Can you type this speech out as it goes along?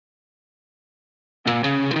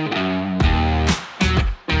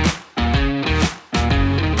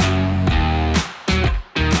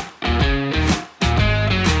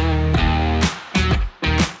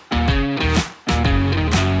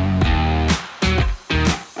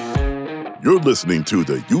You're listening to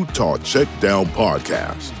the Utah Checkdown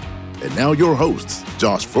Podcast. And now your hosts,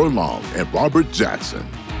 Josh Furlong and Robert Jackson.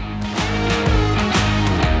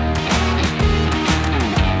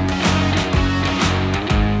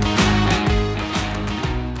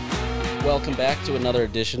 Welcome back to another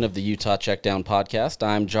edition of the Utah Checkdown Podcast.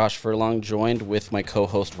 I'm Josh Furlong, joined with my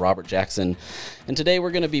co-host Robert Jackson. And today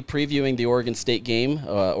we're going to be previewing the Oregon State game.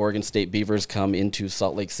 Oregon State Beavers come into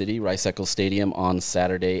Salt Lake City, Rice-Eccles Stadium on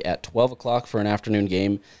Saturday at 12 o'clock for an afternoon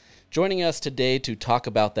game. Joining us today to talk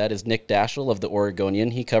about that is Nick Daschel of the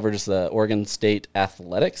Oregonian. He covers the Oregon State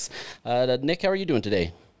athletics. Nick, how are you doing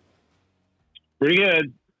today? Pretty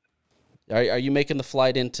good. Are you making the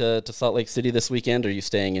flight into Salt Lake City this weekend, or are you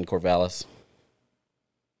staying in Corvallis?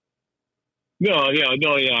 No, I'm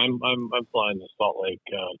flying to Salt Lake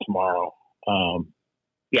tomorrow. I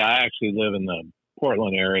actually live in the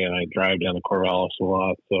Portland area, and I drive down to Corvallis a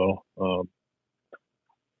lot, so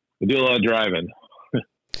I do a lot of driving.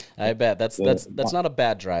 I bet that's not a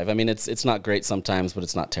bad drive. I mean, it's not great sometimes, but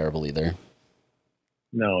it's not terrible either.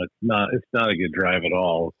 No, it's not. It's not a good drive at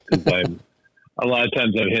all. A lot of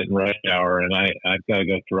times I'm hitting rush hour, and I've got to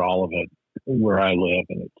go through all of it where I live,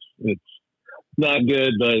 and it's not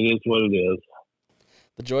good, but it is what it is.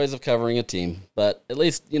 The joys of covering a team, but at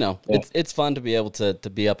least it's fun to be able to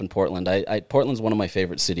be up in Portland. Portland's one of my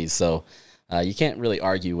favorite cities, so you can't really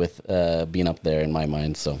argue with being up there in my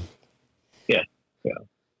mind. So yeah.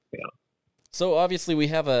 So obviously we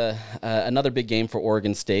have another big game for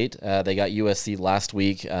Oregon State. They got USC last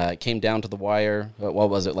week. It came down to the wire. What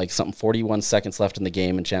was it, like 41 seconds left in the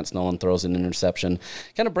game, and Chance Nolan throws an interception.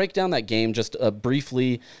 Kind of break down that game just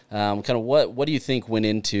briefly. Kind of what do you think went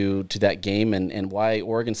into that game, and why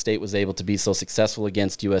Oregon State was able to be so successful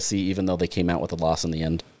against USC, even though they came out with a loss in the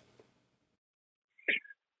end?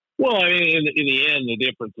 Well, I mean, in the end, the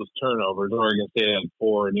difference was turnovers. Oregon State had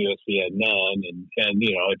 4 and USC had none. And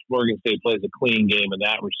if Oregon State plays a clean game in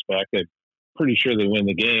that respect, I'm pretty sure they win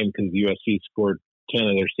the game because USC scored 10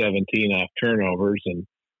 of their 17 off turnovers. And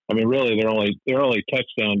I mean, really, their only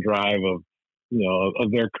touchdown drive of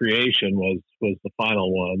their creation was the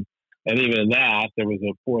final one. And even in that, there was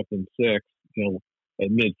a 4th and 6,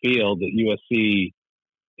 at midfield that USC.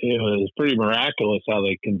 It was pretty miraculous how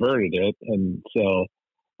they converted it, and so.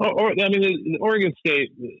 Oregon State,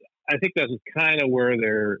 I think that's kind of where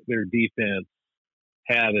their defense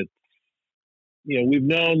had it. We've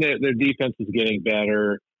known that their defense is getting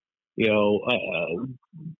better.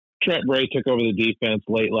 Trent Bray took over the defense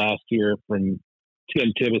late last year from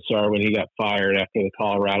Tim Tibesar when he got fired after the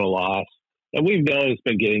Colorado loss. And we've known it's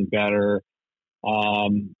been getting better. But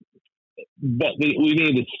we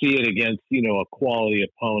need to see it against, a quality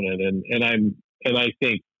opponent. And I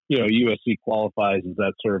think, USC qualifies as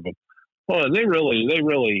that sort of they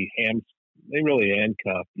really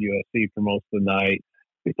handcuffed USC for most of the night.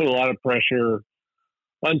 They put a lot of pressure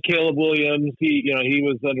on Caleb Williams. He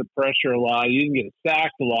was under pressure a lot. He didn't get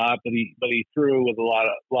sacked a lot, but he threw with a lot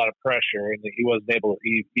of pressure, and he wasn't able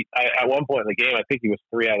to. At one point in the game, I think he was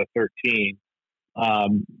 3 out of 13.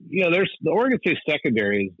 There's the Oregon State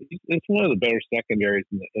secondary. It's one of the better secondaries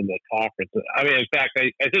in the conference. I mean, in fact,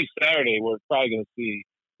 I think Saturday we're probably going to see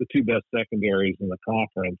the 2 best secondaries in the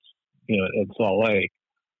conference, in Salt Lake.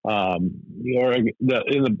 In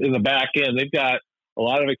the back end, they've got a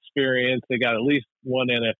lot of experience. They got at least one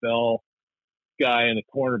NFL guy in the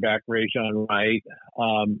cornerback, Rajon Wright.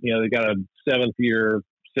 They got a 7th-year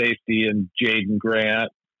safety in Jaden Grant.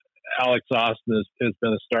 Alex Austin has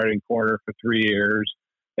been a starting corner for 3 years.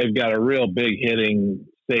 They've got a real big hitting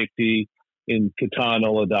safety in Ketan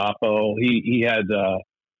Oladapo. He had a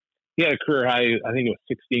career high, I think it was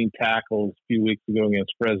 16 tackles a few weeks ago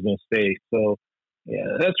against Fresno State. So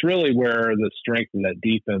that's really where the strength of that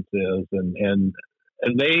defense is. And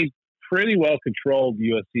they pretty well controlled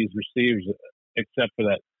USC's receivers, except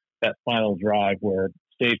for that final drive where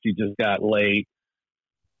safety just got late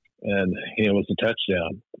and it was a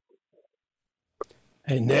touchdown.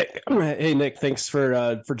 Hey Nick, thanks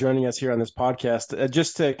for joining us here on this podcast.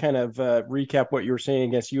 Just to kind of recap what you were saying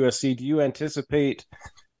against USC, do you anticipate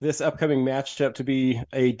this upcoming matchup to be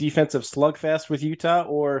a defensive slugfest with Utah,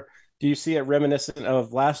 or do you see it reminiscent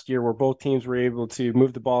of last year where both teams were able to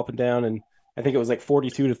move the ball up and down, and I think it was like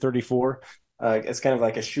 42-34? It's kind of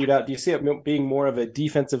like a shootout. Do you see it being more of a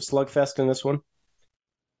defensive slugfest in this one?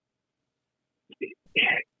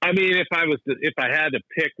 I mean, if I had to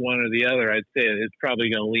pick one or the other, I'd say it's probably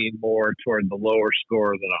going to lean more toward the lower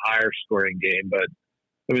score than a higher scoring game. But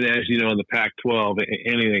I mean, as you know, in the Pac-12,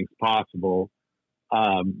 anything's possible.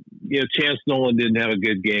 Chance Nolan didn't have a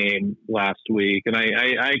good game last week, and I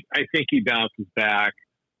think he bounces back.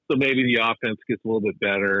 so maybe the offense gets a little bit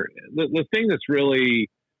better. The thing that's really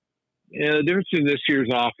the difference between this year's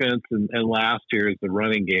offense and last year is the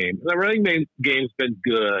running game. The running game's been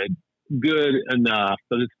good enough,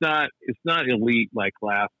 but it's not elite like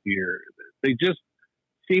last year. They just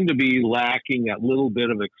seem to be lacking that little bit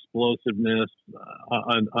of explosiveness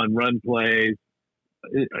on run plays,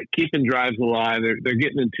 keeping drives alive. They're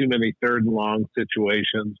getting in too many third and long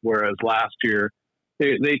situations, whereas last year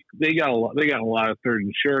they got a lot of third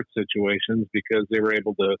and short situations because they were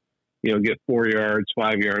able to get 4 yards,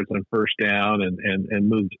 5 yards on first down and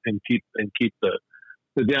move and keep the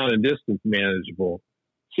down and distance manageable.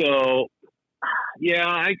 So yeah,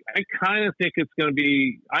 I kind of think it's going to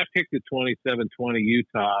be. I picked the 27-20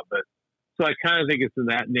 Utah, but so I kind of think it's in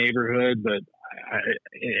that neighborhood. But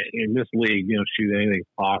in this league, shoot, anything's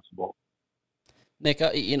possible. Nick,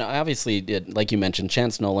 obviously, like you mentioned,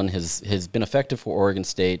 Chance Nolan has been effective for Oregon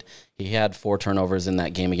State. He had 4 turnovers in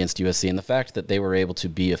that game against USC, and the fact that they were able to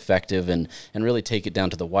be effective and really take it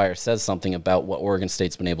down to the wire says something about what Oregon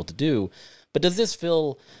State's been able to do. But does this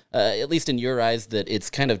feel, at least in your eyes, that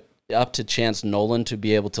it's kind of up to Chance Nolan to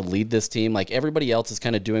be able to lead this team? Like everybody else is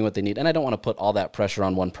kind of doing what they need, and I don't want to put all that pressure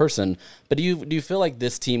on one person, but do you feel like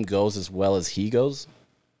this team goes as well as he goes?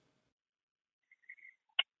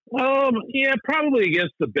 Yeah, probably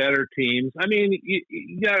against the better teams. I mean,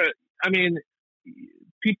 you gotta. I mean,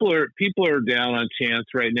 people are down on Chance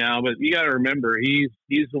right now, but you got to remember he's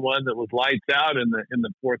the one that was lights out in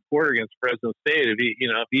the fourth quarter against Fresno State.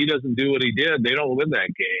 If he doesn't do what he did, they don't win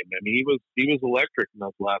that game. I mean, he was electric in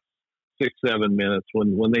those last 6-7 minutes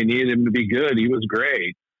when they needed him to be good. He was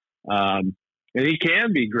great, and he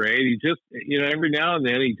can be great. He just every now and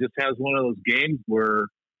then he just has one of those games where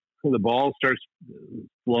the ball starts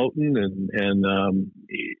floating and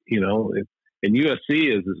USC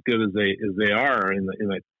is as good as they are in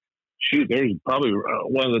the shoot. They're probably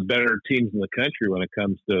one of the better teams in the country when it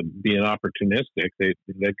comes to being opportunistic.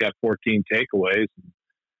 They've got 14 takeaways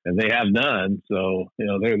and they have none, so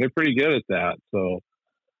they're pretty good at that. So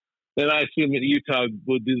then I assume that Utah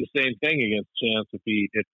would do the same thing against Chance if he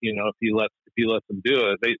lets them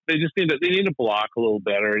do it. They just need to block a little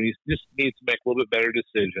better, and he just needs to make a little bit better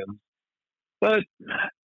decisions. But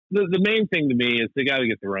the main thing to me is they got to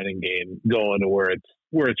get the running game going to where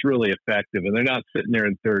it's really effective, and they're not sitting there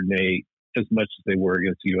in 3rd and 8 as much as they were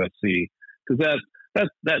against USC, because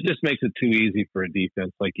that just makes it too easy for a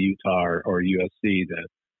defense like Utah or USC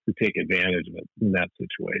to take advantage of it in that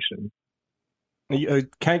situation.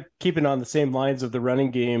 Kind of keeping on the same lines of the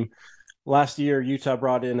running game, last year Utah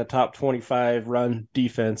brought in a top 25 run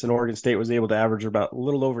defense, and Oregon State was able to average about a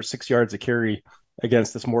little over 6 yards a carry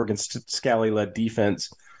against this Morgan Scalley-led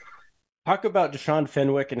defense. Talk about Deshaun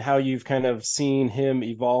Fenwick and how you've kind of seen him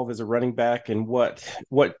evolve as a running back, and what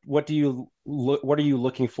are you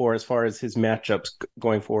looking for as far as his matchups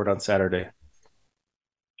going forward on Saturday?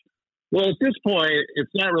 Well, at this point,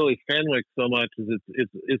 it's not really Fenwick so much as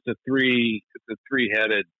it's a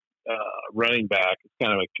three-headed running back. It's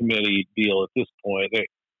kind of a committee deal at this point.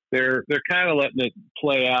 They're kind of letting it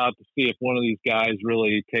play out to see if one of these guys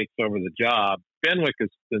really takes over the job. Fenwick has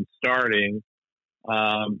been starting,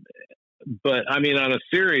 but I mean, on a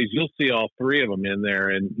series, you'll see all 3 of them in there,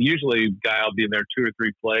 and usually a guy will be in there 2 or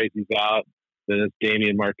 3 plays. He's out. Then it's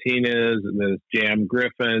Damian Martinez, and then it's Jam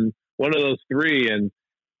Griffin. One of those 3, and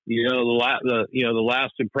the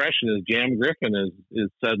last impression is Jam Griffin is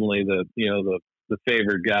suddenly the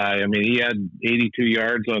favored guy. I mean, he had 82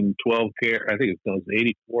 yards on 12 carries. I think it was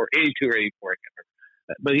 82 or 84. I can't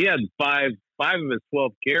remember. But he had five of his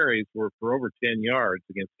 12 carries were for over 10 yards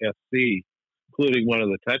against SC, including one of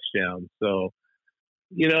the touchdowns. So,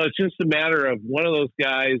 it's just a matter of one of those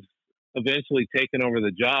guys eventually taking over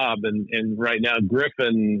the job. And right now,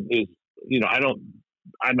 Griffin is,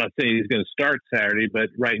 I'm not saying he's going to start Saturday, but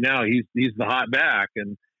right now he's the hot back,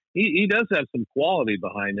 and he does have some quality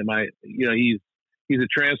behind him. He's a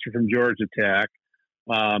transfer from Georgia Tech.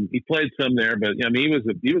 He played some there, but I mean,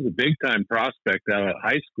 he was a big time prospect out of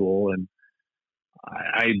high school, and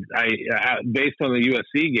I based on the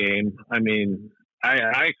USC game, I mean,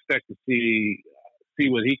 I expect to see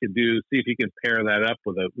what he could do, see if he can pair that up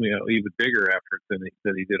with a even bigger effort than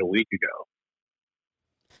he did a week ago.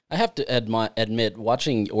 I have to admit,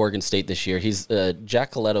 watching Oregon State this year,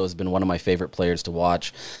 Jack Coletto has been one of my favorite players to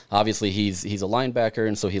watch. Obviously, he's a linebacker,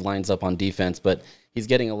 and so he lines up on defense, but he's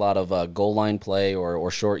getting a lot of goal line play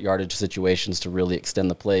or short yardage situations to really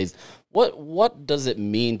extend the plays. What does it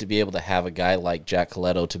mean to be able to have a guy like Jack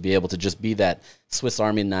Coletto to be able to just be that Swiss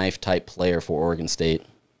Army knife type player for Oregon State?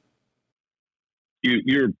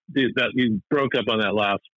 You broke up on that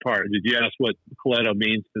last part. Did you ask what Coletto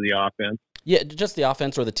means to the offense? Yeah, just the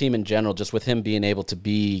offense or the team in general, just with him being able to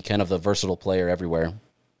be kind of the versatile player everywhere.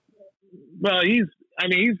 Well, he's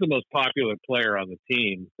the most popular player on the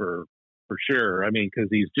team for sure. I mean, because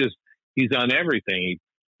he's on everything.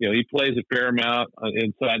 He plays a fair amount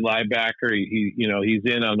inside linebacker. He's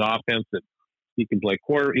in on offense. That he can play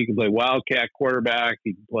he can play wildcat quarterback.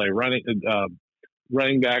 He can play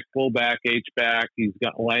running back, fullback, H back. He's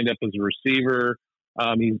got lined up as a receiver.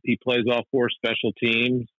 He plays all four special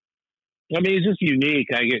teams. I mean, he's just unique.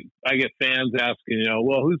 I get fans asking,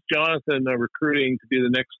 well, who's Jonathan recruiting to be the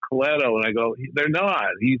next Coletto? And I go, they're not.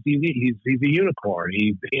 He's unique. He's a unicorn.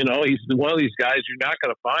 He's one of these guys you're not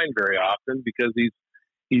going to find very often because he's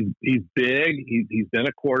big. He's been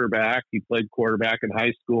a quarterback. He played quarterback in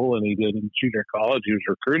high school and he did in junior college. He was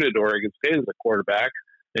recruited to Oregon State as a quarterback,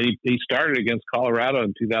 and he started against Colorado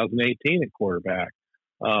in 2018 at quarterback.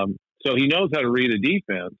 So he knows how to read a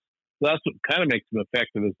defense. So that's what kind of makes him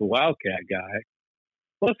effective as the wildcat guy.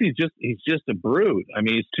 Plus, he's just a brute. I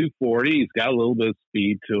mean, he's 240. He's got a little bit of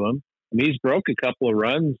speed to him. I mean, he's broke a couple of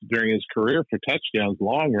runs during his career for touchdowns,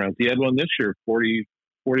 long runs. He had one this year,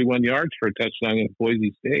 41 yards for a touchdown against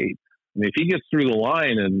Boise State. I mean, if he gets through the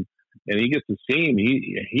line and he gets the seam,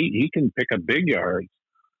 he can pick up big yards.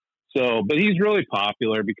 So, but he's really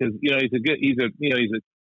popular because he's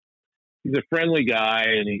a friendly guy,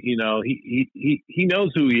 and he knows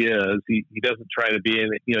who he is. He doesn't try to be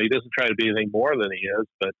anything more than he is,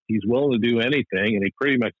 but he's willing to do anything, and he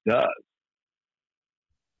pretty much does.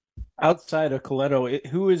 Outside of Coletto,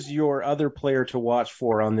 who is your other player to watch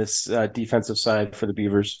for on this defensive side for the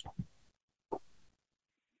Beavers?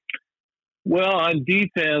 Well, on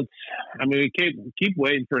defense, I mean, we keep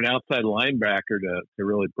waiting for an outside linebacker to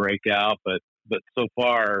really break out, but so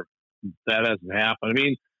far that hasn't happened. I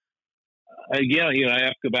mean, again, I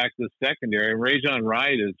have to go back to the secondary. Rajon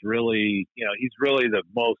Wright is really, he's really the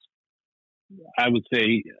most, I would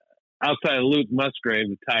say, outside of Luke Musgrave,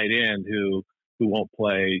 the tight end, who won't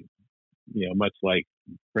play, much like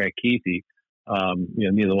Frank Kuithe.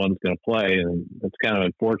 Neither one's going to play, and it's kind of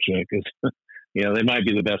unfortunate because, they might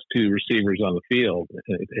be the best two receivers on the field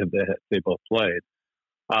if they both played.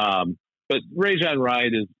 But Rajon Wright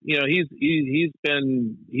is, he's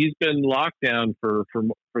been locked down for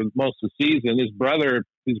most of the season. His brother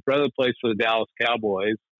plays for the Dallas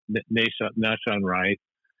Cowboys, Nashon Wright,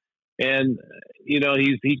 and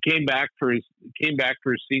he came back for his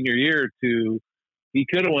senior year he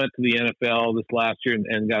could have went to the NFL this last year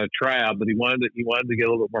and got a tryout, but he wanted to get a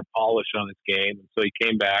little bit more polish on his game, and so he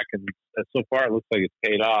came back, and so far it looks like it's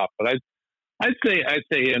paid off. But I'd say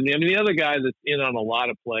him. I mean, the other guy that's in on a lot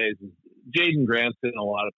of plays is Jaden Grant's in a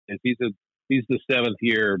lot of plays. He's the seventh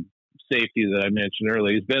year safety that I mentioned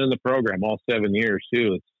earlier. He's been in the program all 7 years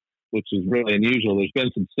too, which is really unusual. There's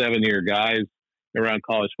been some 7-year guys around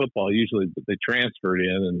college football. Usually they transferred in,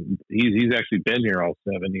 and he's actually been here all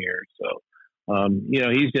 7 years. So,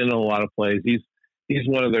 he's in a lot of plays. He's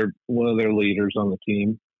one of their leaders on the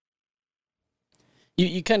team.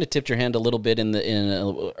 You kind of tipped your hand a little bit in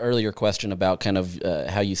an earlier question about kind of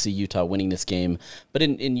how you see Utah winning this game, but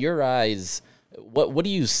in your eyes, what do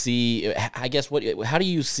you see? I guess how do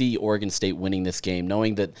you see Oregon State winning this game,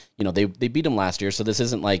 knowing that they beat them last year, so this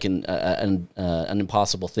isn't like an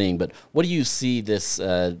impossible thing. But what do you see this?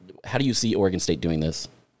 How do you see Oregon State doing this?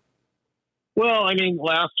 Well, I mean,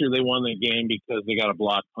 last year they won the game because they got a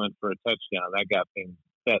block punt for a touchdown. That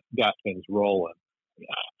got things rolling.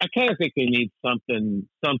 I kind of think they need something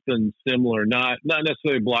similar, not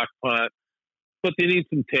necessarily a block punt, but they need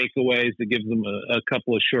some takeaways that gives them a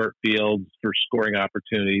couple of short fields for scoring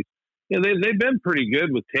opportunities. They've been pretty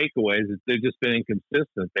good with takeaways. They've just been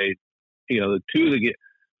inconsistent. The two that get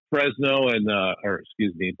Fresno and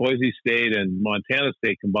Boise State and Montana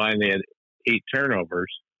State combined, they had 8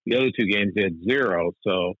 turnovers. The other 2 games they had 0.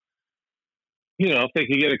 So, if they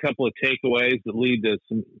could get a couple of takeaways that lead to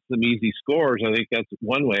some easy scores, I think that's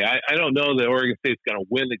one way. I don't know that Oregon State's going to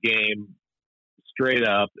win the game straight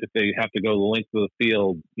up if they have to go the length of the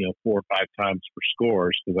field, 4 or 5 times for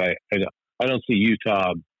scores, because I don't see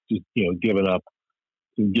Utah just giving up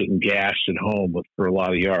and getting gashed at home for a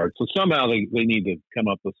lot of yards. So somehow they need to come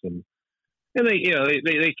up with some. And they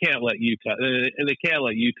can't let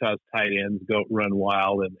Utah's tight ends go run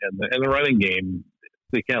wild, and the running game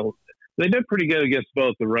they can't. They've been pretty good against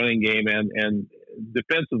both the running game and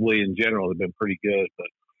defensively in general. They've been pretty good, but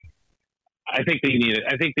I think they need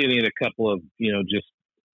a couple of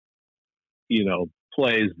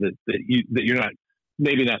plays that you're not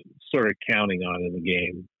sort of counting on in the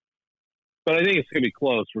game. But I think it's going to be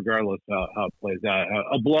close regardless of how it plays out.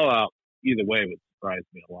 A blowout either way would surprise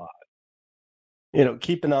me a lot.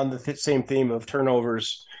 Keeping on the same theme of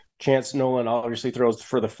turnovers, Chance Nolan obviously throws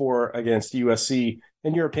for the 4 against USC.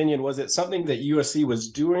 In your opinion, was it something that USC was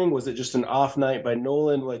doing? Was it just an off night by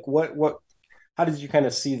Nolan? Like how did you kind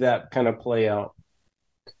of see that kind of play out?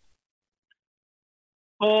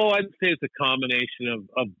 Oh, I'd say it's a combination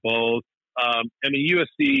of both.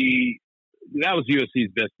 USC, that was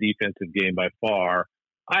USC's best defensive game by far.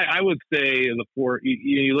 I would say the 4,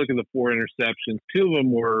 you look at the 4 interceptions, 2 of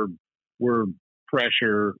them were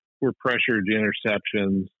pressured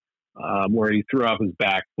interceptions, where he threw off his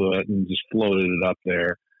back foot and just floated it up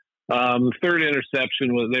there. The third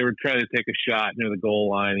interception was they were trying to take a shot near the goal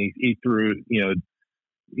line. He threw,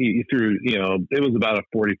 it was about a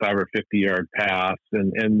 45 or 50 yard pass,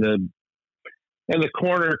 and the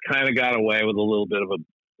corner kind of got away with a little bit of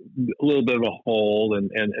a hold and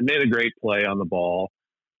made a great play on the ball.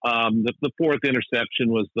 The fourth interception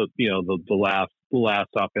was the last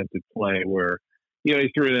offensive play where,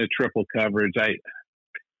 he threw it in a triple coverage.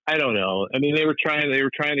 I don't know. I mean, they needed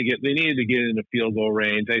to get into field goal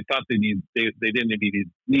range. I thought they didn't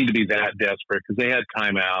need to be that desperate because they had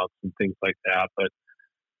timeouts and things like that. But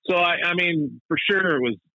so I mean, for sure it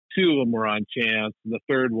was 2 of them were on chance. And the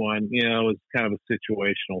third one, was kind of a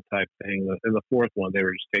situational type thing. And the fourth one, they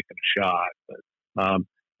were just taking a shot. But,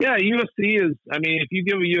 USC is, if you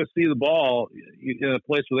give a USC the ball in a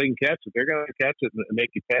place where they can catch it, they're going to catch it and make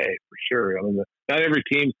you pay for sure. Not every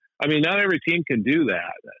team can do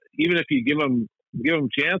that. Even if you give them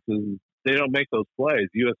chances, they don't make those plays.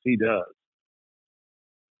 USC does.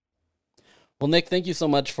 Well, Nick, thank you so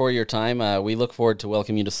much for your time. We look forward to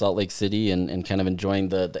welcoming you to Salt Lake City and kind of enjoying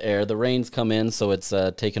the air. The rain's come in, so it's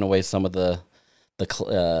taken away some of the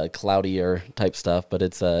cloudier type stuff, but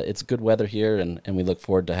it's good weather here, and we look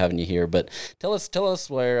forward to having you here. But tell us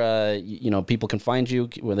where people can find you,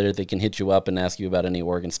 whether they can hit you up and ask you about any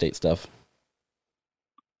Oregon State stuff.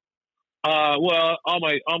 Well, all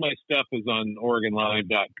my stuff is on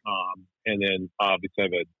OregonLive.com, and then obviously I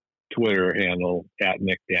have a Twitter handle at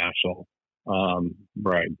Nick Daschel.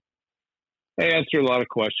 Right. I answer a lot of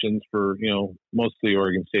questions for most of the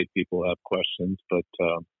Oregon State people have questions, but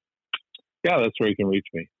that's where you can reach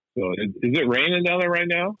me. So is it raining down there right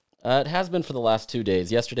now? It has been for the last 2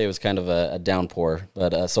 days. Yesterday was kind of a downpour,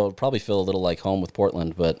 but so it'll probably feel a little like home with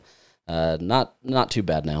Portland, but not too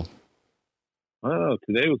bad now. Oh,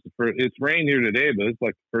 today was the first. It's rained here today, but it's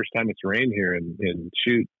like the first time it's rained here in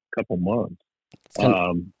a couple months.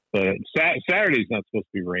 But Saturday's not supposed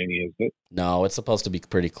to be rainy, is it? No, it's supposed to be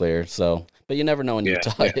pretty clear. So, but you never know in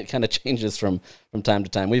Utah. Yeah. It kind of changes from time to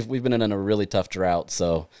time. We've been in a really tough drought,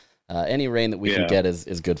 so any rain that we can get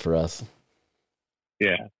is good for us.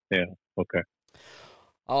 Yeah. Okay.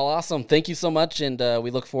 Oh, awesome. Thank you so much, and we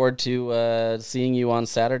look forward to seeing you on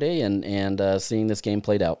Saturday and seeing this game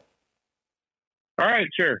played out. All right,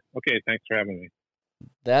 sure. Okay, thanks for having me.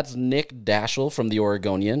 That's Nick Daschel from the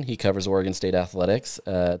Oregonian. He covers Oregon State athletics.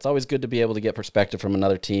 It's always good to be able to get perspective from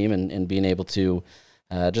another team and being able to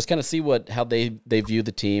just kind of see how they view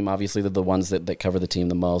the team. Obviously, they're the ones that cover the team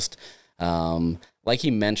the most. Like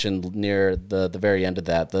he mentioned near the very end of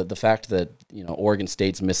that, the fact that Oregon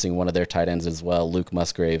State's missing one of their tight ends as well, Luke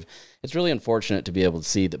Musgrave. It's really unfortunate to be able to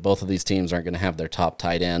see that both of these teams aren't going to have their top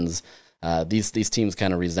tight ends. These teams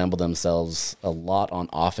kind of resemble themselves a lot on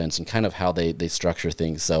offense and kind of how they structure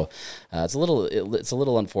things. So it's a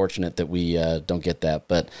little unfortunate that we don't get that.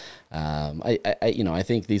 But I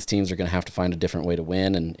think these teams are going to have to find a different way to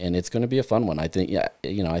win, and it's going to be a fun one. I think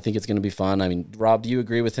it's going to be fun. I mean, Rob, do you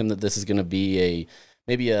agree with him that this is going to be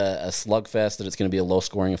maybe a slugfest, that it's going to be a low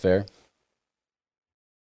scoring affair?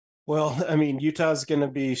 Well, I mean, Utah's going to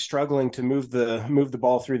be struggling to move the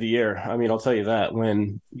ball through the air. I mean, I'll tell you that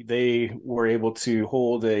when they were able to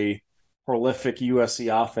hold a prolific USC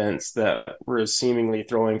offense that was seemingly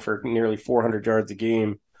throwing for nearly 400 yards a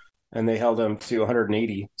game, and they held them to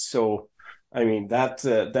 180. So, I mean, that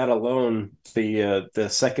alone, the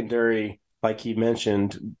secondary, like he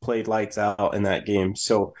mentioned, played lights out in that game.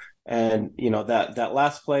 So. And that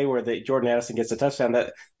last play where Jordan Addison gets a touchdown,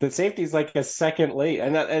 that the safety is like a second late,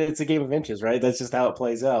 and it's a game of inches, right? That's just how it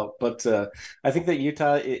plays out. But I think that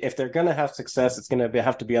Utah, if they're going to have success, it's going to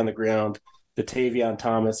have to be on the ground. The Tavion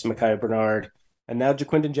Thomas, Micaiah Bernard, and now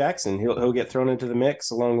Jaquindon Jackson, he'll get thrown into the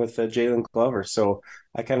mix along with Jalen Glover. So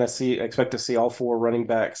I kind of expect to see all 4 running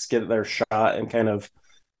backs get their shot, and kind of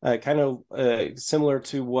similar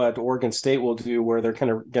to what Oregon State will do, where they're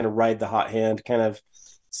kind of going to ride the hot hand, kind of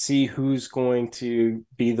see who's going to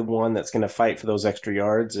be the one that's going to fight for those extra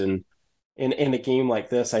yards. And in a game like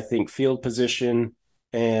this, I think field position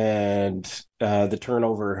and the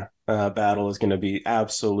turnover battle is going to be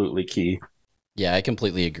absolutely key. Yeah, I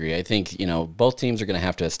completely agree. I think, both teams are going to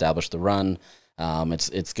have to establish the run.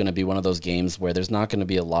 It's going to be one of those games where there's not going to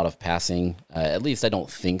be a lot of passing. At least I don't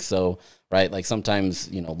think so, right? Like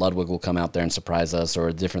sometimes, Ludwig will come out there and surprise us,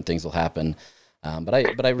 or different things will happen. But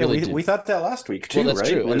I really do. We thought that last week too, well, that's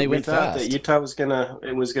right? true. And they went thought fast. that Utah was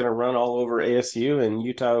gonna run all over ASU, and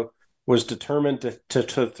Utah was determined to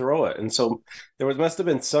throw it. And so must have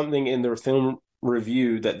been something in their film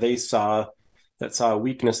review that they saw a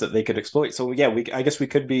weakness that they could exploit. So yeah, I guess we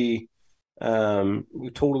could be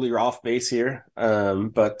totally off base here.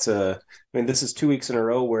 But I mean, this is 2 weeks in a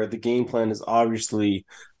row where the game plan is obviously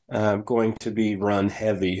going to be run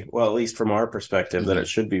heavy. Well, at least from our perspective, that it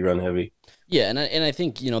should be run heavy. Yeah, and I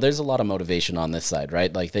think there's a lot of motivation on this side,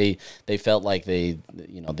 right? Like they felt like they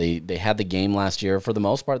had the game last year. For the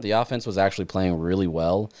most part, the offense was actually playing really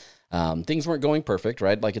well. Things weren't going perfect,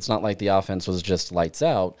 right? Like it's not like the offense was just lights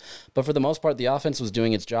out, but for the most part, the offense was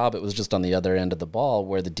doing its job. It was just on the other end of the ball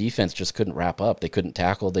where the defense just couldn't wrap up. They couldn't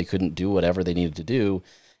tackle. They couldn't do whatever they needed to do.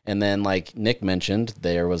 And then, like Nick mentioned,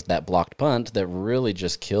 there was that blocked punt that really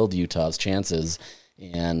just killed Utah's chances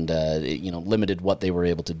and limited what they were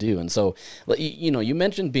able to do. And so, you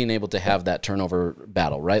mentioned being able to have that turnover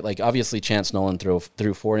battle, right? Like obviously Chance Nolan threw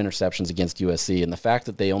 4 interceptions against USC, and the fact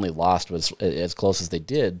that they only lost was as close as they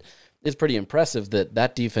did is pretty impressive.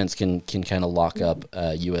 That defense can kind of lock up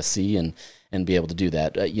USC and be able to do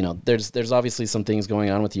that. There's obviously some things going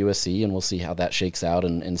on with USC, and we'll see how that shakes out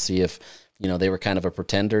and see if they were kind of a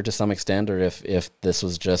pretender to some extent, or if this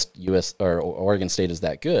was just US or Oregon State is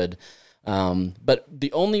that good. But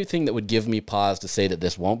the only thing that would give me pause to say that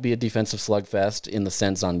this won't be a defensive slugfest in the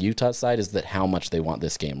sense on Utah's side is that how much they want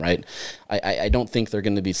this game, right? I don't think they're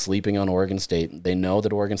going to be sleeping on Oregon State. They know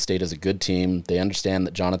that Oregon State is a good team. They understand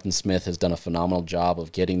that Jonathan Smith has done a phenomenal job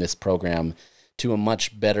of getting this program to a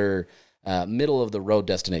much better middle of the road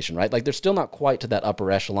destination, right? Like they're still not quite to that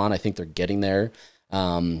upper echelon. I think they're getting there.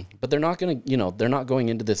 But they're not going to, they're not going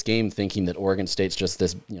into this game thinking that Oregon State's just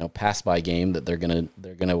this, pass by game that they're going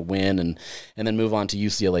to win and then move on to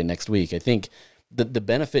UCLA next week. I think the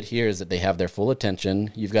benefit here is that they have their full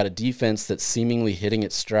attention. You've got a defense that's seemingly hitting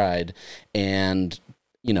its stride, and,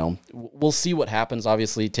 we'll see what happens.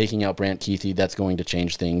 Obviously taking out Brant Kuithe, that's going to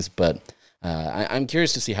change things, but I'm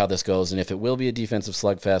curious to see how this goes and if it will be a defensive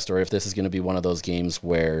slugfest or if this is going to be one of those games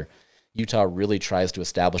where Utah really tries to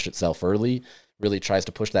establish itself early, really tries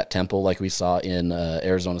to push that tempo like we saw in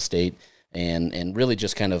Arizona State and really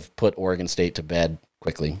just kind of put Oregon State to bed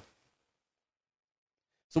quickly.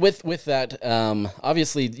 So with that,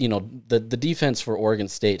 obviously, the defense for Oregon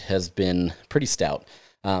State has been pretty stout.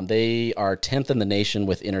 They are 10th in the nation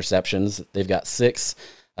with interceptions. They've got 6.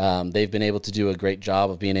 They've been able to do a great job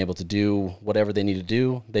of being able to do whatever they need to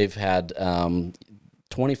do. They've had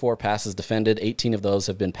 24 passes defended. 18 of those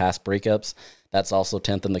have been pass breakups. That's also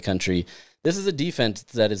 10th in the country. This is a defense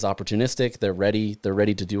that is opportunistic. They're ready. They're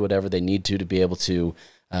ready to do whatever they need to be able to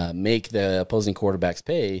make the opposing quarterbacks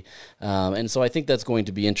pay. And so I think that's going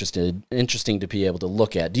to be interesting to be able to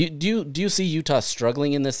look at. Do you see Utah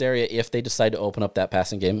struggling in this area if they decide to open up that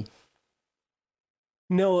passing game?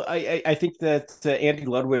 No, I think that Andy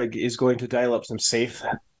Ludwig is going to dial up some safe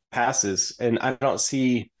passes, and I don't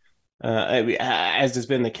see, as has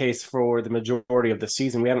been the case for the majority of the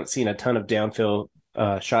season, we haven't seen a ton of downfield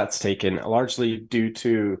shots taken, largely due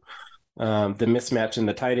to the mismatch in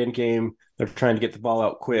the tight end game. They're trying to get the ball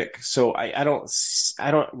out quick, so I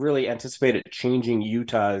don't really anticipate it changing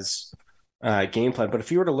Utah's game plan. But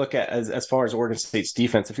if you were to look at as far as Oregon State's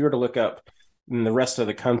defense, if you were to look up in the rest of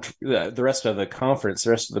the country, the rest of the conference,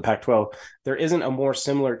 the rest of the Pac-12, there isn't a more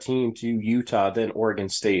similar team to Utah than Oregon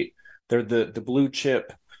State. They're the blue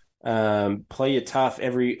chip, play it tough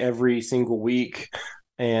every single week.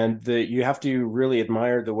 And you have to really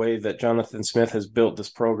admire the way that Jonathan Smith has built this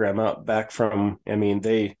program up back from,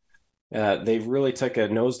 they really took a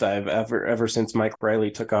nosedive ever since Mike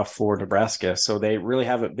Riley took off for Nebraska. So they really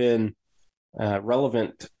haven't been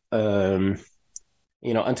relevant,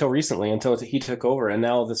 until recently, until he took over. And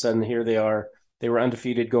now all of a sudden here they are. They were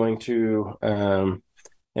undefeated going to, home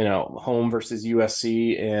versus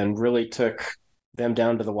USC and really took them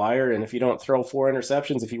down to the wire. And if you don't throw 4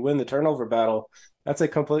 interceptions, if you win the turnover battle, that's a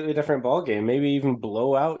completely different ball game, maybe even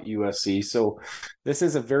blow out USC. So this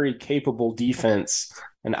is a very capable defense,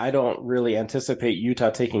 and I don't really anticipate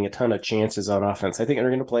Utah taking a ton of chances on offense. I think they're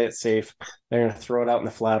going to play it safe. They're going to throw it out in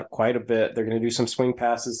the flat quite a bit. They're going to do some swing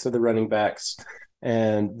passes to the running backs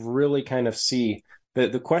and really kind of see.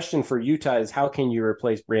 The question for Utah is how can you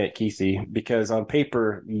replace Brant Kuithe? Because on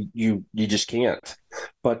paper, you just can't.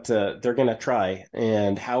 But they're going to try.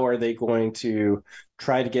 And how are they going to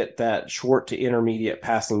try to get that short to intermediate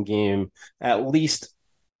passing game at least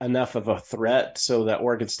enough of a threat so that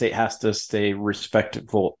Oregon State has to stay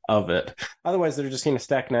respectful of it. Otherwise, they're just going to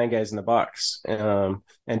stack 9 guys in the box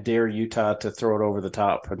and dare Utah to throw it over the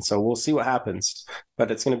top. And so we'll see what happens.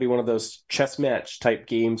 But it's going to be one of those chess match type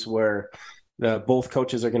games where both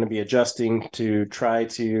coaches are going to be adjusting to try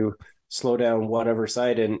to slow down whatever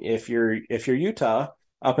side. And if you're Utah,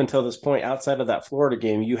 up until this point, outside of that Florida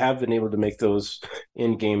game, you have been able to make those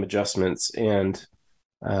in-game adjustments, and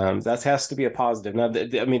that has to be a positive. Now,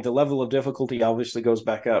 the level of difficulty obviously goes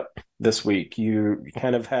back up this week. You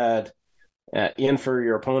kind of had in for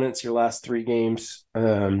your opponents your last 3 games,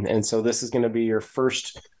 and so this is going to be your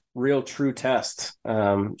first real true test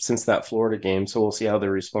since that Florida game. So we'll see how they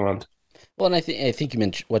respond. Well, and I think you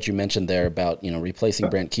mentioned what you mentioned there about replacing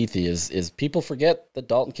Brent Kuithe is people forget that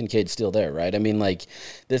Dalton Kincaid's still there, right? I mean, like,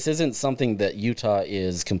 this isn't something that Utah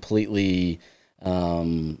is completely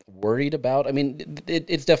worried about. I mean,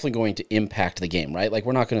 it's definitely going to impact the game, right? Like,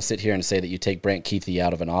 we're not going to sit here and say that you take Brent Kuithe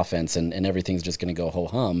out of an offense and everything's just going to go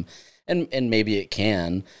ho-hum, and maybe it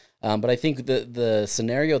can. But I think the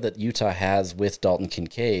scenario that Utah has with Dalton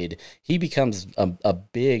Kincaid, he becomes a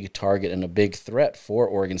big target and a big threat for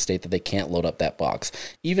Oregon State that they can't load up that box.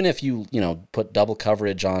 Even if you put double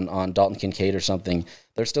coverage on Dalton Kincaid or something,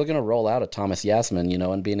 they're still going to roll out a Thomas Yasman,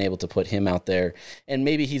 and being able to put him out there. And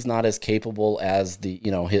maybe he's not as capable as the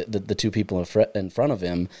 2 people in front of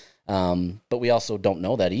him. But we also don't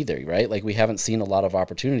know that either, right? Like, we haven't seen a lot of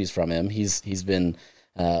opportunities from him. He's been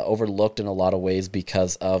overlooked in a lot of ways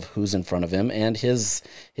because of who's in front of him, and his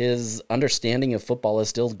understanding of football is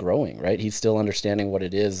still growing, right? He's still understanding what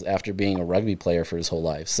it is after being a rugby player for his whole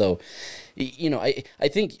life. So, I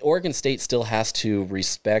think Oregon State still has to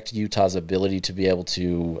respect Utah's ability to be able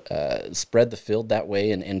to spread the field that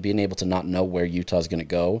way and being able to not know where Utah's going to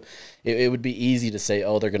go. It would be easy to say,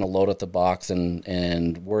 oh, they're going to load up the box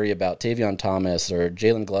and worry about Tavion Thomas or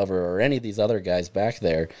Jalen Glover or any of these other guys back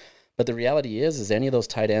there. But the reality is any of those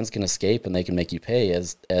tight ends can escape and they can make you pay,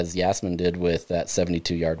 as Yasman did with that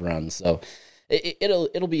 72-yard run. So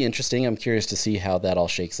it'll be interesting. I'm curious to see how that all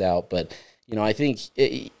shakes out. But I think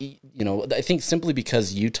I think simply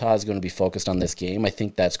because Utah is going to be focused on this game, I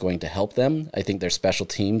think that's going to help them. I think their special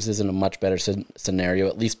teams is in a much better scenario,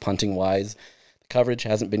 at least punting wise. The coverage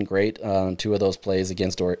hasn't been great on 2 of those plays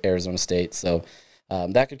against Arizona State, so.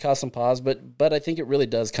 That could cause some pause, but I think it really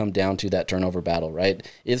does come down to that turnover battle, right?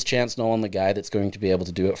 Is Chance Nolan the guy that's going to be able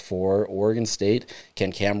to do it for Oregon State?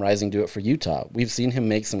 Can Cam Rising do it for Utah? We've seen him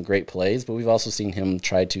make some great plays, but we've also seen him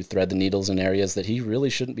try to thread the needles in areas that he really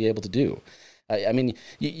shouldn't be able to do. I mean,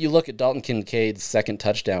 you look at Dalton Kincaid's second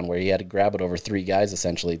touchdown where he had to grab it over 3 guys,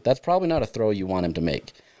 essentially. That's probably not a throw you want him to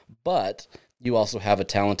make. But you also have a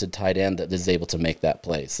talented tight end that is able to make that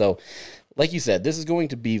play. So, like you said, this is going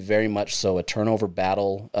to be very much so a turnover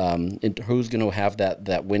battle. Who's going to have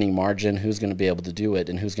that winning margin? Who's going to be able to do it?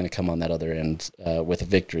 And who's going to come on that other end with a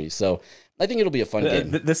victory? So I think it'll be a fun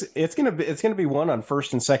game. It's gonna be one on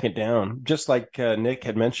first and second down, just like Nick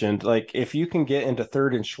had mentioned. Like, if you can get into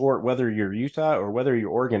third and short, whether you're Utah or whether you're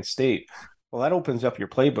Oregon State, well, that opens up your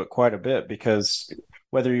playbook quite a bit, because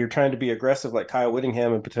whether you're trying to be aggressive like Kyle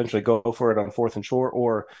Whittingham and potentially go for it on fourth and short,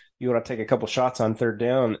 or you want to take a couple shots on third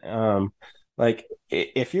down, like,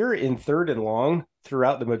 if you're in third and long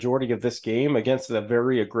throughout the majority of this game against a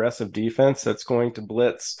very aggressive defense that's going to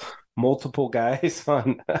blitz multiple guys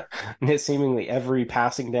on seemingly every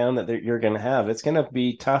passing down that you're going to have, it's going to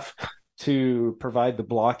be tough to provide the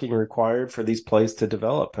blocking required for these plays to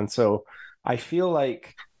develop. And so I feel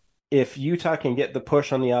like if Utah can get the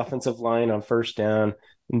push on the offensive line on first down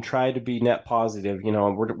and try to be net positive,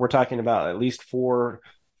 we're talking about at least 4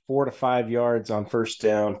 to 5 yards on first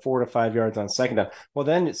down, 4 to 5 yards on second down. Well,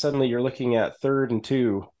 then suddenly you're looking at 3rd and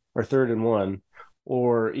 2 or 3rd and 1,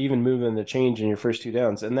 or even moving the change in your first 2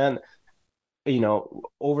 downs. And then,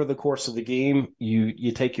 over the course of the game,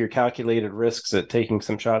 you take your calculated risks at taking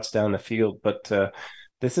some shots down the field. But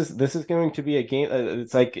this is going to be a game.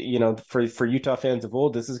 It's like, for Utah fans of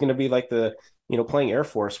old, this is going to be like the, playing Air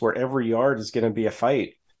Force, where every yard is going to be a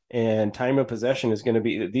fight. And time of possession is going to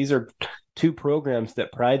be, these are 2 programs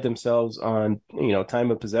that pride themselves on,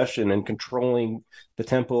 time of possession and controlling the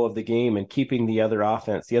tempo of the game and keeping the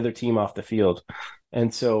other team off the field.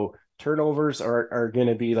 And so turnovers are going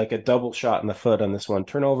to be like a double shot in the foot on this one.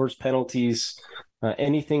 Turnovers, penalties,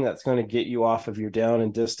 anything that's going to get you off of your down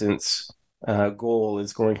and distance goal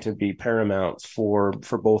is going to be paramount for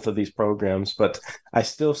both of these programs. But I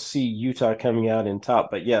still see Utah coming out in top.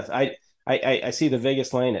 But yes, I see the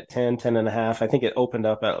Vegas line at 10.5. I think it opened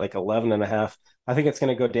up at like 11.5. I think it's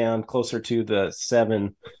going to go down closer to the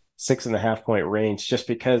 6.5 point range, just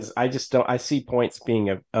because I see points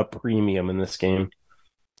being a premium in this game.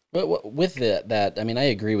 But with that, I mean, I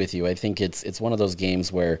agree with you. I think it's one of those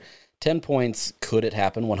games where 10 points, could it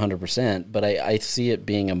happen 100%? But I see it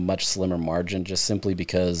being a much slimmer margin just simply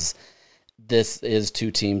because this is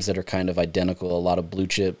two teams that are kind of identical. A lot of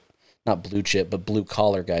not blue chip, but blue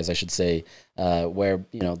collar guys, I should say, where,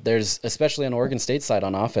 there's, especially on Oregon State side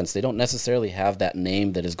on offense, they don't necessarily have that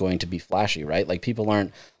name that is going to be flashy, right? Like people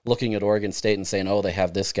aren't looking at Oregon State and saying, oh, they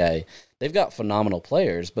have this guy. They've got phenomenal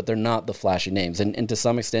players, but they're not the flashy names. And to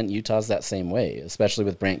some extent, Utah's that same way, especially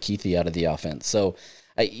with Brant Kuithe out of the offense. So,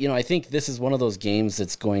 I think this is one of those games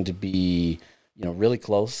that's going to be, really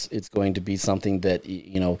close. It's going to be something that,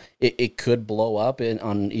 it could blow up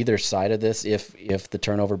on either side of this if the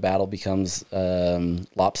turnover battle becomes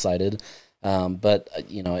lopsided. But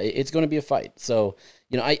it's going to be a fight. So,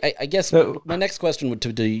 I guess my next question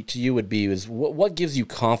to you would be what gives you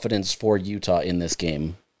confidence for Utah in this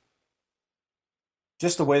game?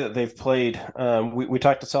 Just the way that they've played. We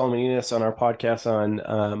talked to Solomon Enos on our podcast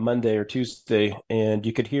on Monday or Tuesday, and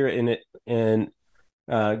you could hear it in it. And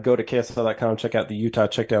go to KSL.com, check out the Utah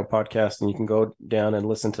Checkdown podcast, and you can go down and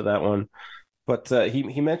listen to that one. But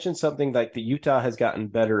he mentioned something like the Utah has gotten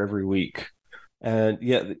better every week, and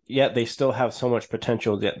yet they still have so much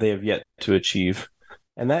potential that they have yet to achieve,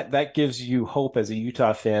 and that gives you hope as a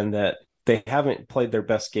Utah fan that they haven't played their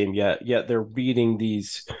best game yet they're beating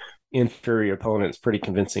these inferior opponents pretty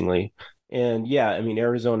convincingly. And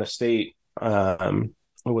Arizona State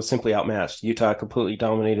was simply outmatched. Utah completely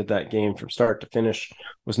dominated that game from start to finish,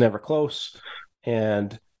 was never close.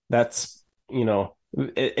 And that's,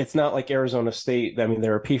 it's not like Arizona State. I mean,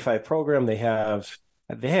 they're a P5 program.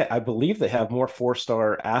 I believe they have more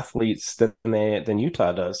 4-star athletes than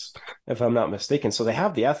Utah does, if I'm not mistaken. So they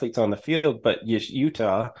have the athletes on the field, but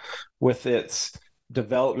Utah, with its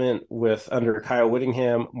development under Kyle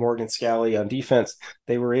Whittingham, Morgan Scalley on defense,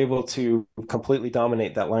 they were able to completely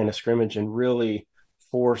dominate that line of scrimmage and really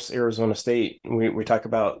force Arizona State. We talk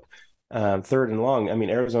about third and long. I mean,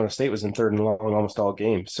 Arizona State was in third and long almost all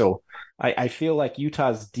game. So I feel like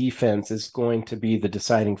Utah's defense is going to be the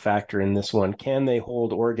deciding factor in this one. Can they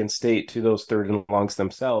hold Oregon State to those third and longs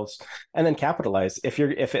themselves and then capitalize? If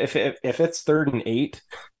it's 3rd and 8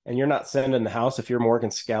 and you're not sending the house, if you're Morgan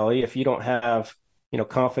Scalley, if you don't have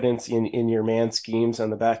confidence in your man schemes on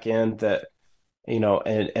the back end that,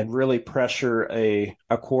 and really pressure a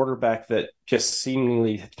quarterback that just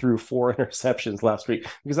seemingly threw 4 interceptions last week,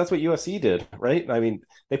 because that's what USC did, right? I mean,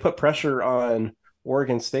 they put pressure on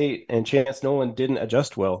Oregon State, and Chance Nolan didn't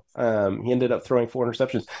adjust well. He ended up throwing 4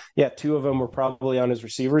 interceptions. Yeah, 2 of them were probably on his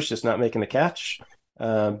receivers, just not making the catch.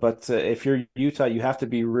 But if you're Utah, you have to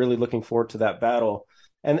be really looking forward to that battle.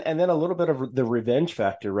 And then a little bit of the revenge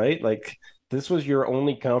factor, right? Like, this was your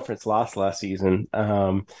only conference loss last season.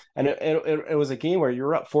 And it was a game where you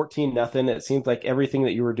were up 14-0. It seemed like everything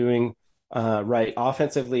that you were doing right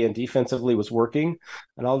offensively and defensively was working.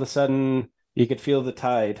 And all of a sudden you could feel the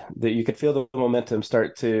tide, that you could feel the momentum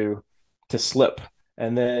start to slip.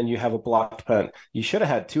 And then you have a blocked punt. You should have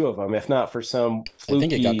had 2 of them, if not for some fluky I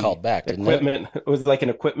think it got called back, didn't equipment. It was like an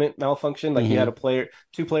equipment malfunction. Like you had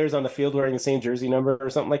 2 players on the field wearing the same jersey number or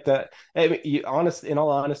something like that. I mean, in all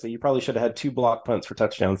honesty, you probably should have had 2 blocked punts for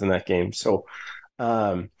touchdowns in that game. So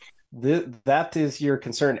that is your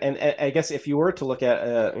concern. And I guess if you were to look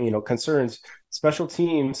at concerns, special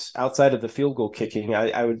teams outside of the field goal kicking,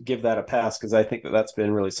 I would give that a pass, because I think that's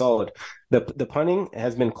been really solid. The punting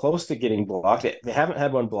has been close to getting blocked. They haven't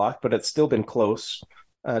had one blocked, but it's still been close.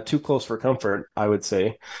 Too close for comfort, I would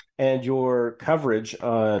say. And your coverage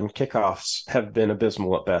on kickoffs have been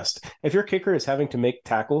abysmal at best. If your kicker is having to make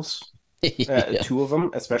tackles, 2 of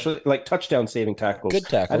them, especially like touchdown saving tackles, good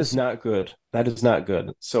tackles, that is not good. That is not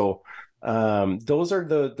good. So those are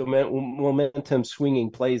the momentum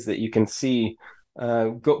swinging plays that you can see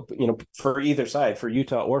go, for either side, for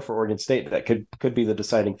Utah or for Oregon State, that could be the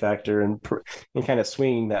deciding factor in kind of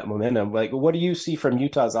swinging that momentum. Like, what do you see from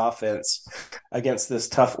Utah's offense against this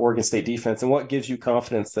tough Oregon State defense, and what gives you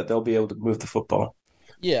confidence that they'll be able to move the football?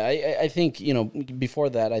 Yeah, I think,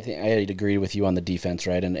 before that, I think I had agreed with you on the defense,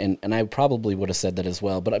 right? And I probably would have said that as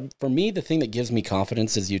well. But for me, the thing that gives me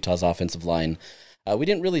confidence is Utah's offensive line. We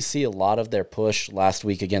didn't really see a lot of their push last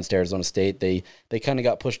week against Arizona State. They kind of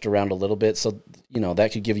got pushed around a little bit, so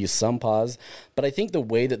that could give you some pause. But I think the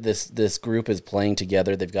way that this group is playing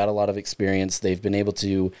together, they've got a lot of experience. They've been able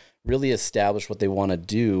to really establish what they want to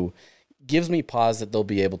do. gives me pause that they'll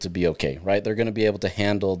be able to be okay, right? They're going to be able to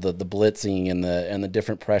handle the blitzing and the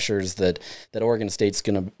different pressures that Oregon State's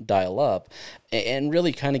going to dial up, and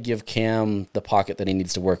really kind of give Cam the pocket that he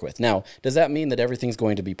needs to work with. Now, does that mean that everything's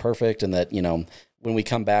going to be perfect and that, when we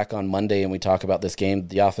come back on Monday and we talk about this game,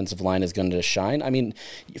 the offensive line is going to shine? I mean,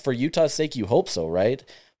 for Utah's sake, you hope so, right?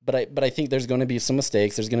 But I think there's going to be some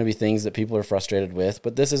mistakes. There's going to be things that people are frustrated with.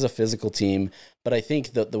 But this is a physical team. But I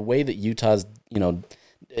think that the way that Utah's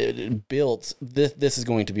built, this is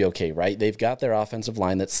going to be okay, right? They've got their offensive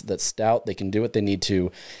line that's stout. They can do what they need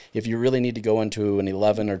to. If you really need to go into an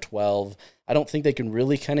 11 or 12, I don't think they can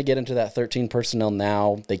really kind of get into that 13 personnel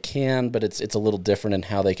now. They can, but it's a little different in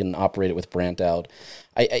how they can operate it with Brandt out.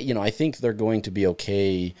 I think they're going to be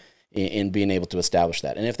okay in being able to establish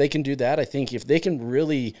that. And if they can do that, I think if they can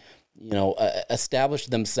really, establish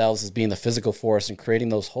themselves as being the physical force and creating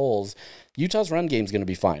those holes, Utah's run game is going to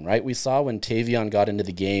be fine, right? We saw when Tavion got into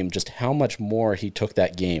the game just how much more he took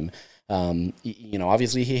that game.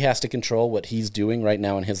 Obviously he has to control what he's doing right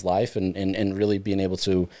now in his life and really being able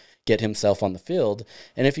to get himself on the field.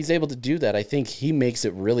 And if he's able to do that, I think he makes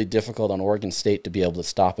it really difficult on Oregon State to be able to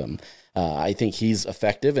stop him. I think he's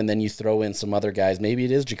effective, and then you throw in some other guys. Maybe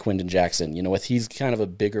it is Jaquindon Jackson, with he's kind of a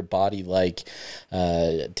bigger body like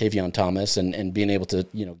Tavion Thomas and being able to,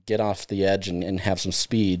 get off the edge and have some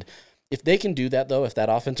speed. If they can do that, though, if that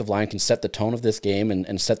offensive line can set the tone of this game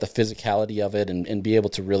and set the physicality of it and be able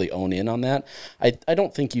to really own in on that, I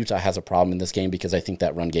don't think Utah has a problem in this game, because I think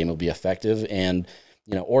that run game will be effective. And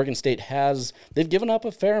Oregon State they've given up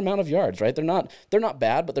a fair amount of yards, right? They're not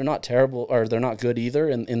bad, but they're not terrible, or they're not good either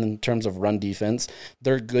in terms of run defense.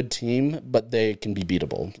 They're a good team, but they can be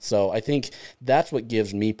beatable. So I think that's what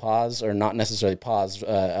gives me pause, or not necessarily pause,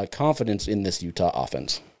 confidence in this Utah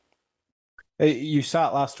offense. You saw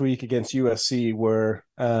it last week against USC where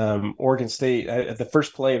Oregon State, the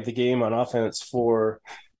first play of the game on offense for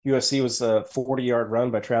USC was a 40-yard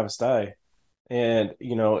run by Travis Dye. And,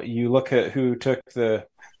 you look at who took the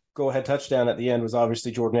go-ahead touchdown at the end was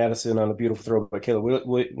obviously Jordan Addison on a beautiful throw by Caleb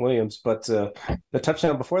Williams. But the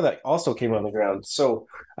touchdown before that also came on the ground. So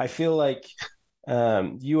I feel like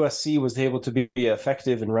USC was able to be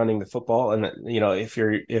effective in running the football. And, if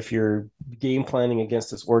you're game planning against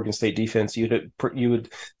this Oregon State defense, you would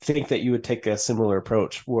think that you would take a similar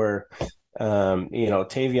approach where,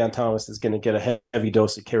 Tavion Thomas is going to get a heavy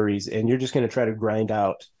dose of carries, and you're just going to try to grind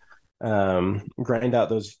out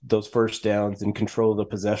those first downs and control the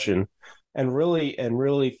possession, and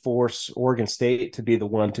really force Oregon State to be the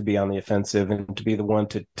one to be on the offensive and to be the one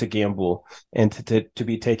to gamble and to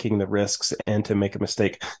be taking the risks and to make a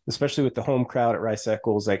mistake, especially with the home crowd at Rice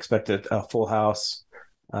Eccles. I expect a full house.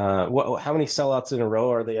 How many sellouts in a row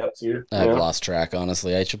are they up to? I've lost track,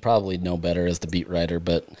 honestly. I should probably know better as the beat writer,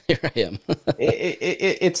 but here I am.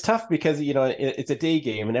 It's tough because, it's a day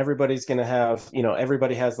game, and everybody's going to have,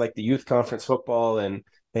 everybody has like the youth conference football, and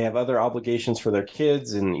they have other obligations for their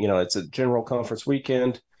kids, and, it's a general conference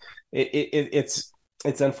weekend. It's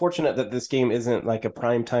unfortunate that this game isn't like a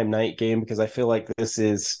primetime night game, because I feel like this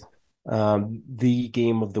is the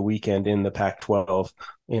game of the weekend in the Pac-12.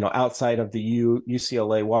 Outside of the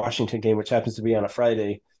UCLA Washington game, which happens to be on a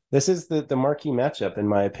Friday, this is the marquee matchup, in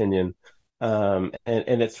my opinion. And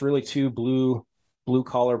it's really two blue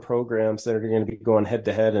collar programs that are going to be going head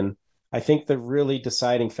to head. And I think the really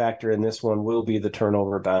deciding factor in this one will be the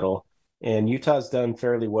turnover battle. And Utah's done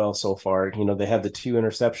fairly well so far. They had the 2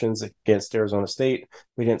 interceptions against Arizona State.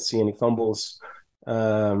 We didn't see any fumbles.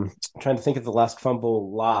 I'm trying to think of the last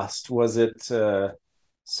fumble lost. Was it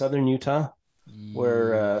Southern Utah,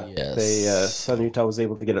 where Yes. Southern Utah was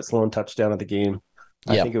able to get its lone touchdown of the game?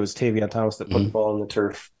 I think it was Tavion Thomas that put the ball on the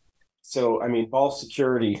turf. So, I mean, ball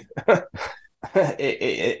security,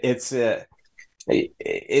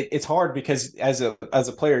 it's hard, because as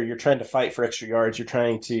a player, you're trying to fight for extra yards. You're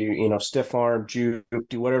trying to, stiff arm, juke,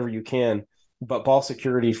 do whatever you can. But ball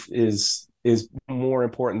security is more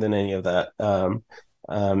important than any of that.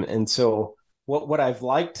 And so what I've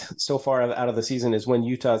liked so far out of the season is when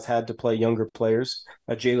Utah's had to play younger players,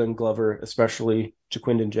 Jalen Glover, especially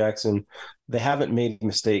Jaquindon Jackson, they haven't made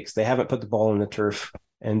mistakes. They haven't put the ball in the turf.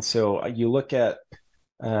 And so you look at,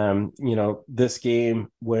 this game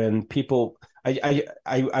when people, I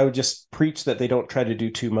would just preach that they don't try to do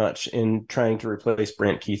too much in trying to replace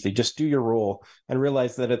Brandt Kuithe. Just do your role and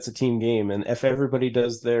realize that it's a team game. And if everybody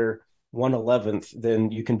does their 1/11th,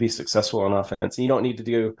 then you can be successful on offense. And you don't need to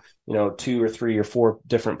do, 2 or 3 or 4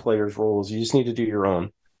 different players' roles. You just need to do your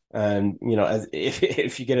own. And,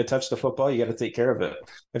 if you get to touch the football, you got to take care of it.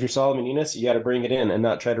 If you're Solomon Eunice, you got to bring it in and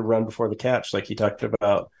not try to run before the catch like he talked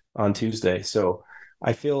about on Tuesday. So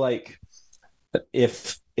I feel like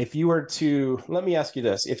if if you were to, let me ask you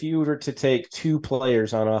this, if you were to take two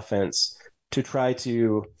players on offense to try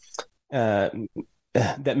to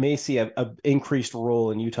that may see a increased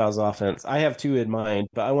role in Utah's offense. I have two in mind,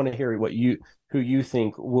 but I want to hear who you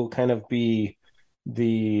think will kind of be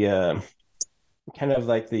the kind of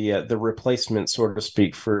like the replacement, so to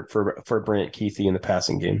speak, for Brant Kuithe in the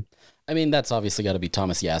passing game. I mean, that's obviously got to be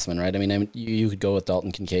Thomas Yasmin, right? I mean, you could go with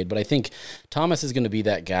Dalton Kincaid, but I think Thomas is going to be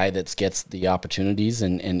that guy that gets the opportunities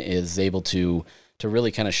and is able to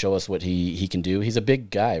really kind of show us what he can do. He's a big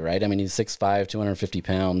guy, right? I mean, he's 6'5", 250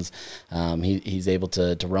 pounds. He's able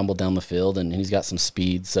to rumble down the field, and he's got some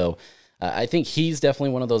speed. So I think he's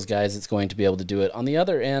definitely one of those guys that's going to be able to do it. On the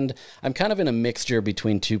other end, I'm kind of in a mixture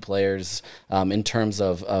between two players in terms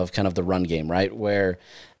of kind of the run game, right? Where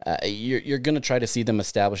you're going to try to see them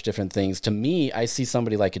establish different things. To me, I see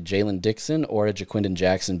somebody like a Jalen Dixon or a Jaquindon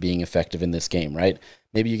Jackson being effective in this game, right?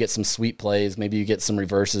 Maybe you get some sweep plays, maybe you get some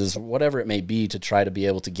reverses, whatever it may be, to try to be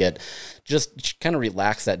able to just kind of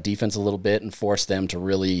relax that defense a little bit and force them to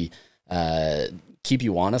really keep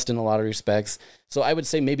you honest in a lot of respects. So I would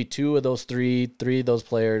say maybe two of those three of those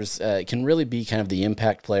players can really be kind of the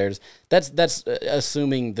impact players. That's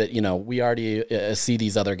assuming that, we already see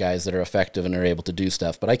these other guys that are effective and are able to do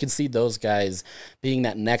stuff. But I could see those guys being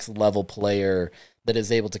that next level player that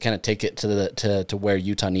is able to kind of take it to where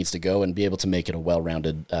Utah needs to go and be able to make it a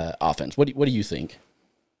well-rounded offense. What do you think?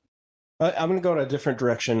 I'm going to go in a different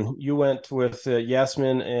direction. You went with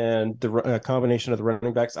Yasmin and the combination of the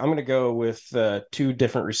running backs. I'm going to go with two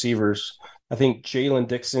different receivers. I think Jalen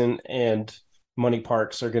Dixon and Money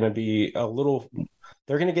Parks are going to be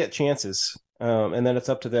they're going to get chances. And then it's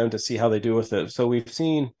up to them to see how they do with it. So we've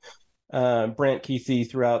seen Brant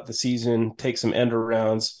Kuithe throughout the season take some end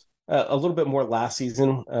arounds. A little bit more last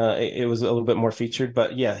season. It was a little bit more featured,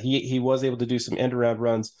 but yeah, he was able to do some end around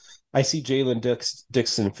runs. I see Jalen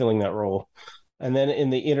Dixon filling that role. And then in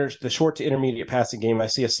the short to intermediate passing game, I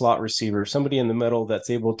see a slot receiver, somebody in the middle that's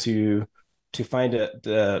able to find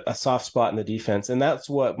a soft spot in the defense. And that's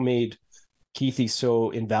what made Kuithe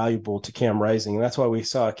so invaluable to Cam Rising. And that's why we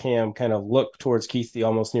saw Cam kind of look towards Kuithe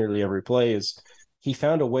almost nearly every play, is he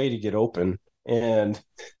found a way to get open. And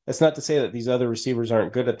that's not to say that these other receivers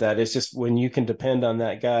aren't good at that. It's just when you can depend on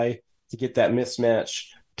that guy to get that mismatch,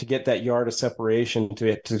 to get that yard of separation,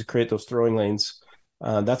 to create those throwing lanes,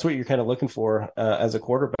 that's what you're kind of looking for as a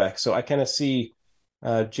quarterback. So I kind of see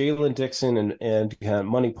Jalen Dixon and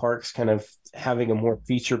Money Parks kind of having a more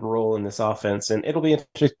featured role in this offense. And it'll be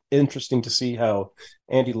interesting to see how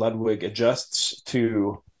Andy Ludwig adjusts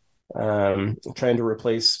to trying to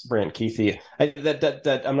replace Brant Kuithe.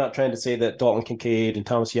 I'm not trying to say that Dalton Kincaid and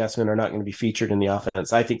Thomas Yasmin are not going to be featured in the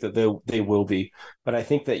offense. I think that they will be, but I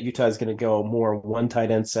think that Utah is going to go more one tight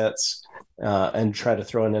end sets and try to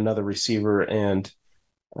throw in another receiver, and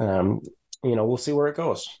we'll see where it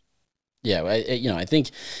goes. Yeah, I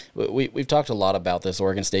think we've talked a lot about this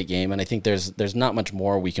Oregon State game, and I think there's not much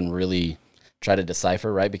more we can really try to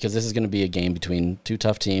decipher, right? Because this is going to be a game between two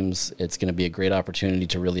tough teams. It's going to be a great opportunity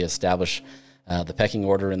to really establish the pecking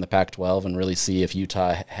order in the Pac-12 and really see if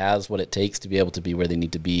Utah has what it takes to be able to be where they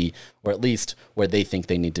need to be, or at least where they think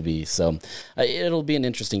they need to be. So it'll be an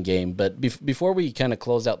interesting game. But before we kind of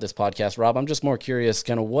close out this podcast, Rob, I'm just more curious,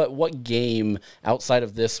 kind of what game outside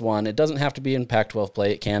of this one, it doesn't have to be in Pac-12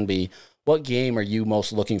 play, it can be, what game are you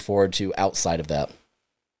most looking forward to outside of that?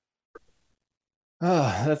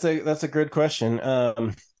 Oh, that's a good question.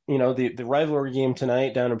 The rivalry game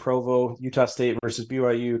tonight down in Provo, Utah State versus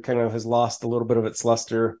BYU, kind of has lost a little bit of its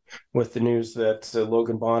luster with the news that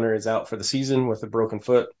Logan Bonner is out for the season with a broken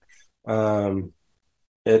foot.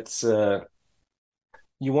 It's you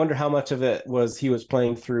wonder how much of it he was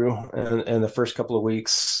playing through in the first couple of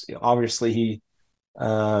weeks. Obviously,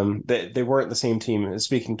 they weren't the same team.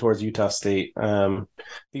 Speaking towards Utah State,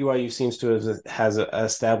 BYU seems to has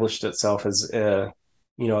established itself as a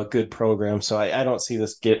good program. So I don't see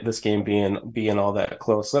this game being all that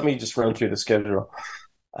close. Let me just run through the schedule.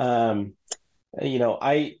 I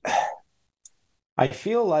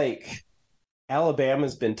feel like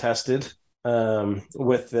Alabama's been tested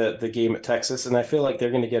with the game at Texas, and I feel like they're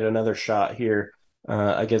going to get another shot here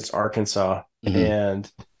against Arkansas. Mm-hmm. And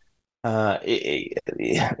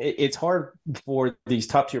it's hard for these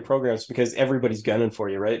top tier programs because everybody's gunning for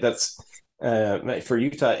you, right? That's for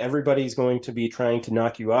Utah, everybody's going to be trying to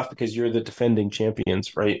knock you off because you're the defending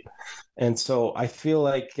champions, right? And so I feel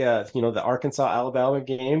like the Arkansas-Alabama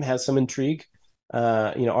game has some intrigue.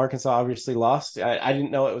 Arkansas obviously lost. I didn't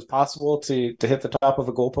know it was possible to hit the top of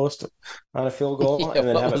a goalpost on a field goal and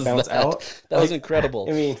then have it bounce out. That was incredible.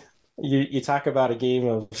 I mean, you talk about a game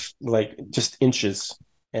of like just inches.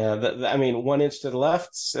 And I mean, 1 inch to the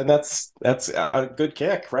left, and that's a good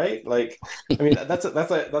kick, right? Like, I mean, that's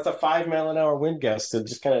a 5 mile an hour wind gust that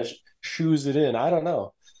just kind of shoos it in. I don't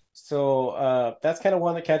know. So that's kind of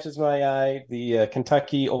one that catches my eye. The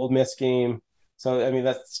Kentucky Ole Miss game. So I mean,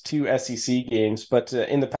 that's 2 SEC games, but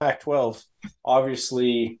in the Pac-12,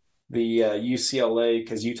 obviously the UCLA,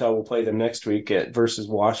 because Utah will play them next week versus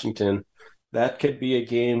Washington. That could be a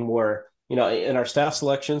game where, in our staff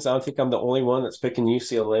selections, I don't think I'm the only one that's picking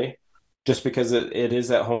UCLA just because it is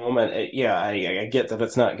at home. And I get that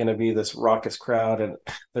it's not going to be this raucous crowd and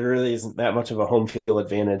there really isn't that much of a home field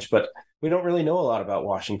advantage, but we don't really know a lot about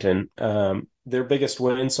Washington. Their biggest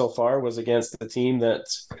win so far was against the team that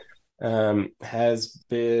has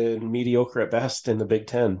been mediocre at best in the Big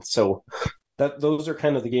Ten. So those are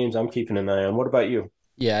kind of the games I'm keeping an eye on. What about you?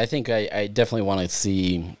 Yeah, I think I definitely want to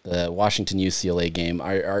see the Washington-UCLA game.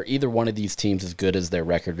 Are either one of these teams as good as their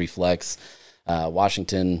record reflects?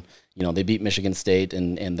 Washington, they beat Michigan State,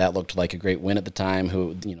 and that looked like a great win at the time.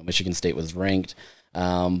 Michigan State was ranked,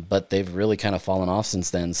 but they've really kind of fallen off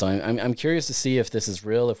since then. So I'm curious to see if this is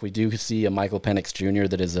real, if we do see a Michael Penix Jr.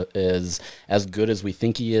 that is as good as we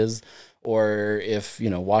think he is, or if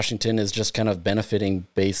Washington is just kind of benefiting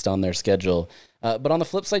based on their schedule. But on the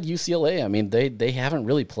flip side, UCLA, I mean, they haven't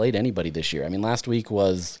really played anybody this year. I mean, last week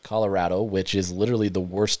was Colorado, which is literally the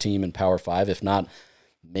worst team in Power 5, if not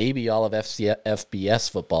maybe all of FBS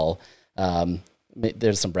football.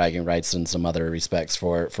 There's some bragging rights and some other respects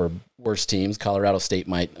for worse teams. Colorado State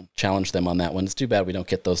might challenge them on that one. It's too bad we don't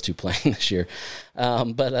get those two playing this year. I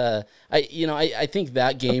think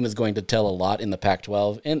that game is going to tell a lot in the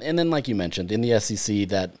Pac-12. And then, like you mentioned, in the SEC,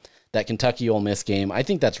 that Kentucky Ole Miss game, I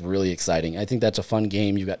think that's really exciting. I think that's a fun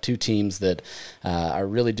game. You've got two teams that are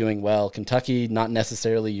really doing well. Kentucky, not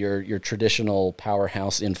necessarily your traditional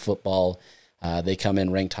powerhouse in football. They come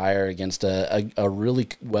in ranked higher against a really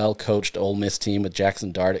well-coached Ole Miss team with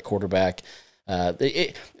Jackson Dart at quarterback.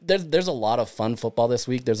 There's a lot of fun football this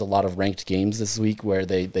week. There's a lot of ranked games this week where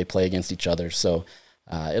they play against each other. So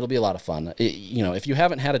it'll be a lot of fun. If you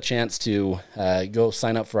haven't had a chance to go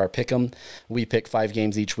sign up for our Pick'em, we pick 5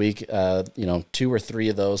 games each week. 2 or 3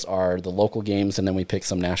 of those are the local games, and then we pick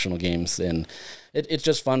some national games. And it's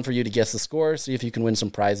just fun for you to guess the score, see if you can win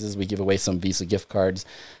some prizes. We give away some Visa gift cards.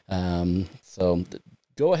 So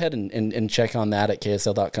go ahead and check on that at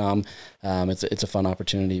KSL.com. It's a fun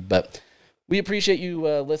opportunity. But we appreciate you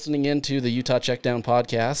listening in to the Utah Checkdown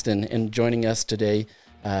podcast and joining us today.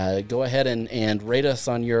 Go ahead and rate us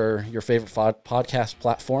on your favorite podcast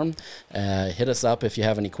platform. Hit us up if you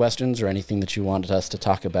have any questions or anything that you wanted us to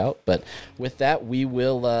talk about. But with that, we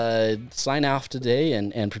will sign off today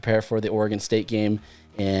and prepare for the Oregon State game.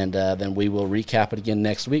 And then we will recap it again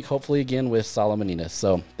next week, hopefully again with Solomon Enos.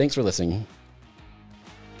 So thanks for listening.